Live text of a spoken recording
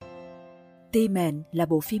Ti Mệnh là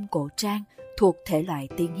bộ phim cổ trang thuộc thể loại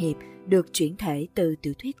tiên hiệp được chuyển thể từ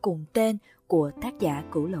tiểu thuyết cùng tên của tác giả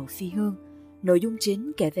Cửu Lậu Phi Hương. Nội dung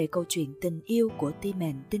chính kể về câu chuyện tình yêu của Ti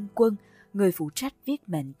Mệnh tinh quân, người phụ trách viết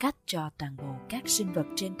mệnh cách cho toàn bộ các sinh vật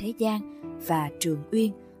trên thế gian, và Trường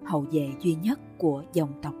Uyên, hậu vệ duy nhất của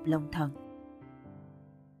dòng tộc Long Thần.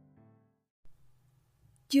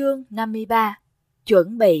 Chương 53.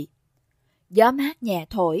 Chuẩn bị. Gió mát nhẹ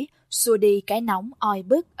thổi, xua đi cái nóng oi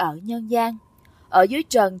bức ở nhân gian. Ở dưới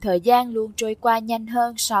trần, thời gian luôn trôi qua nhanh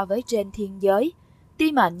hơn so với trên thiên giới.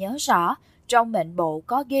 Ti Mệnh nhớ rõ, trong mệnh bộ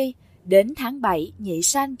có ghi, đến tháng 7 nhị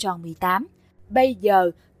sanh tròn 18. Bây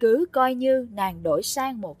giờ, cứ coi như nàng đổi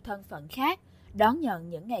sang một thân phận khác, đón nhận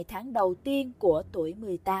những ngày tháng đầu tiên của tuổi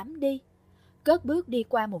 18 đi. Cất bước đi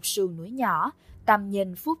qua một sườn núi nhỏ, tầm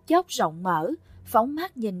nhìn phút chốc rộng mở, phóng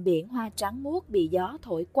mắt nhìn biển hoa trắng muốt bị gió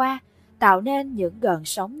thổi qua, tạo nên những gợn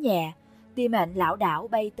sóng nhẹ. Ti Mệnh lảo đảo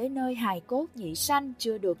bay tới nơi hài cốt nhị sanh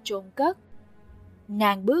chưa được chôn cất.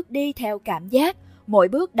 Nàng bước đi theo cảm giác, mỗi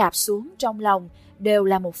bước đạp xuống trong lòng đều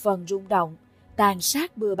là một phần rung động, tàn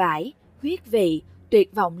sát bừa bãi, huyết vị,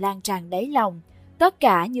 tuyệt vọng lan tràn đáy lòng. Tất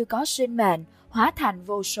cả như có sinh mệnh, hóa thành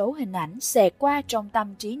vô số hình ảnh xẹt qua trong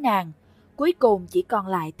tâm trí nàng. Cuối cùng chỉ còn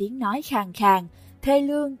lại tiếng nói khàn khàn, thê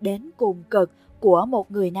lương đến cùng cực của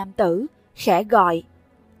một người nam tử, khẽ gọi,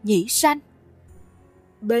 nhị sanh.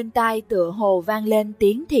 Bên tai tựa hồ vang lên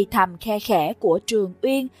tiếng thì thầm khe khẽ của Trường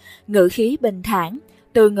Uyên, ngữ khí bình thản,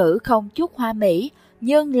 từ ngữ không chút hoa mỹ,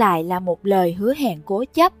 nhưng lại là một lời hứa hẹn cố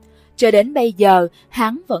chấp. Cho đến bây giờ,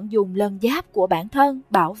 hắn vẫn dùng lân giáp của bản thân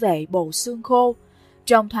bảo vệ bộ xương khô.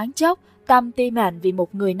 Trong thoáng chốc, tâm Ti Mệnh vì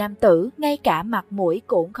một người nam tử, ngay cả mặt mũi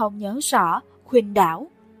cũng không nhớ rõ, khuynh đảo.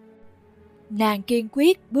 Nàng kiên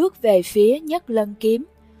quyết bước về phía Nhất Lân Kiếm.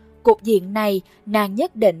 Cục diện này, nàng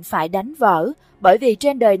nhất định phải đánh vỡ, bởi vì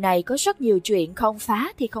trên đời này có rất nhiều chuyện không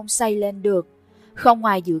phá thì không xây lên được. Không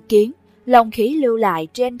ngoài dự kiến, long khí lưu lại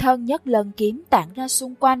trên thân Nhất Lân Kiếm tản ra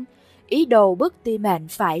xung quanh, ý đồ bức Ti Mệnh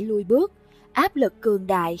phải lui bước. Áp lực cường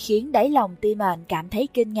đại khiến đáy lòng Ti Mệnh cảm thấy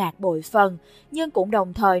kinh ngạc bội phần, nhưng cũng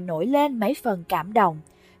đồng thời nổi lên mấy phần cảm động.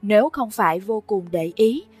 Nếu không phải vô cùng để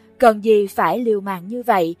ý, cần gì phải liều mạng như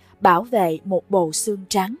vậy bảo vệ một bộ xương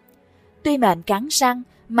trắng. Ti Mệnh cắn răng,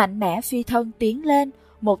 mạnh mẽ phi thân tiến lên,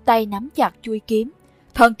 một tay nắm chặt chuôi kiếm.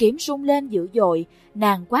 Thân kiếm rung lên dữ dội,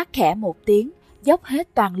 nàng quát khẽ một tiếng, dốc hết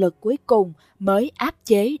toàn lực cuối cùng mới áp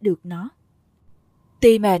chế được nó.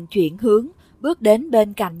 Ti Mệnh chuyển hướng, bước đến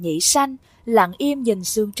bên cạnh nhị sanh, lặng im nhìn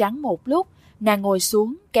xương trắng một lúc, nàng ngồi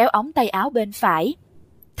xuống kéo ống tay áo bên phải.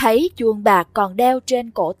 Thấy chuông bạc còn đeo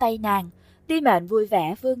trên cổ tay nàng, Ti Mệnh vui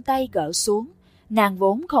vẻ vươn tay gỡ xuống. Nàng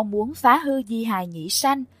vốn không muốn phá hư di hài nhị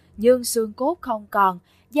sanh, nhưng xương cốt không còn,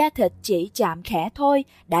 da thịt chỉ chạm khẽ thôi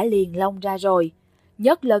đã liền lông ra rồi.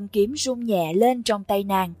 Nhất Lân Kiếm rung nhẹ lên trong tay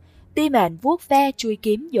nàng. Ti Mệnh vuốt ve chuôi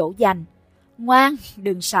kiếm dỗ dành. Ngoan,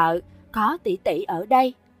 đừng sợ, có tỷ tỷ ở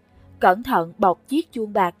đây. Cẩn thận bọc chiếc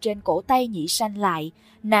chuông bạc trên cổ tay nhị sanh lại,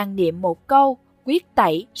 nàng niệm một câu, quyết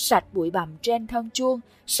tẩy sạch bụi bặm trên thân chuông,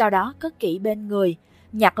 sau đó cất kỹ bên người,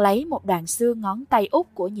 nhặt lấy một đoạn xương ngón tay út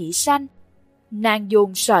của nhị sanh. Nàng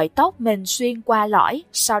dùng sợi tóc mình xuyên qua lõi,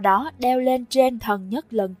 sau đó đeo lên trên thân Nhất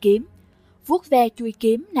Lân Kiếm. Vuốt ve chuôi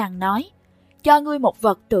kiếm, nàng nói, cho ngươi một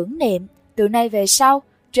vật tưởng niệm, từ nay về sau,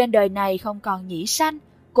 trên đời này không còn nhị sanh,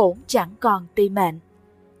 cũng chẳng còn Ti Mệnh.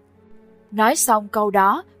 Nói xong câu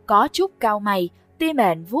đó, có chút cau mày, Ti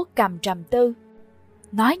Mệnh vuốt cằm trầm tư.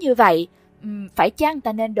 Nói như vậy, phải chăng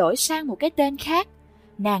ta nên đổi sang một cái tên khác?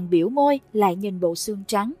 Nàng biểu môi lại nhìn bộ xương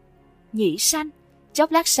trắng. Nhị sanh,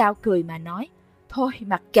 chốc lát sau cười mà nói, thôi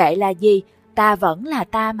mặc kệ là gì, ta vẫn là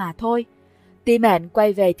ta mà thôi. Ti Mệnh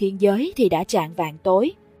quay về thiên giới thì đã chạng vạng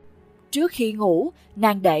tối. Trước khi ngủ,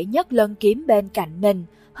 nàng để Nhất Lân Kiếm bên cạnh mình,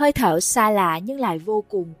 hơi thở xa lạ nhưng lại vô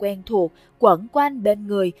cùng quen thuộc quẩn quanh bên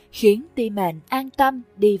người, khiến Ti Mệnh an tâm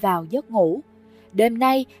đi vào giấc ngủ. Đêm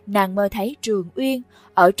nay, nàng mơ thấy Trường Uyên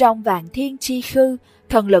ở trong vạn thiên chi khư,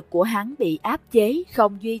 thần lực của hắn bị áp chế,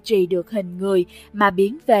 không duy trì được hình người mà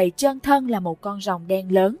biến về chân thân là một con rồng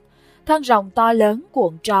đen lớn. Thân rồng to lớn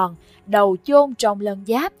cuộn tròn, đầu chôn trong lân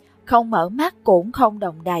giáp, không mở mắt cũng không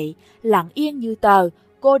động đậy, lặng yên như tờ,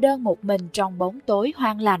 cô đơn một mình trong bóng tối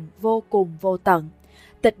hoang lạnh vô cùng vô tận.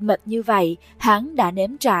 Tịch mịch như vậy, hắn đã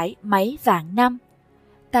nếm trải mấy vạn năm.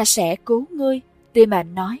 Ta sẽ cứu ngươi, Ti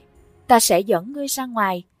Mệnh nói. Ta sẽ dẫn ngươi ra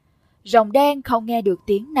ngoài. Rồng đen không nghe được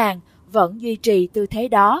tiếng nàng, vẫn duy trì tư thế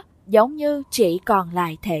đó, giống như chỉ còn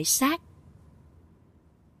lại thể xác.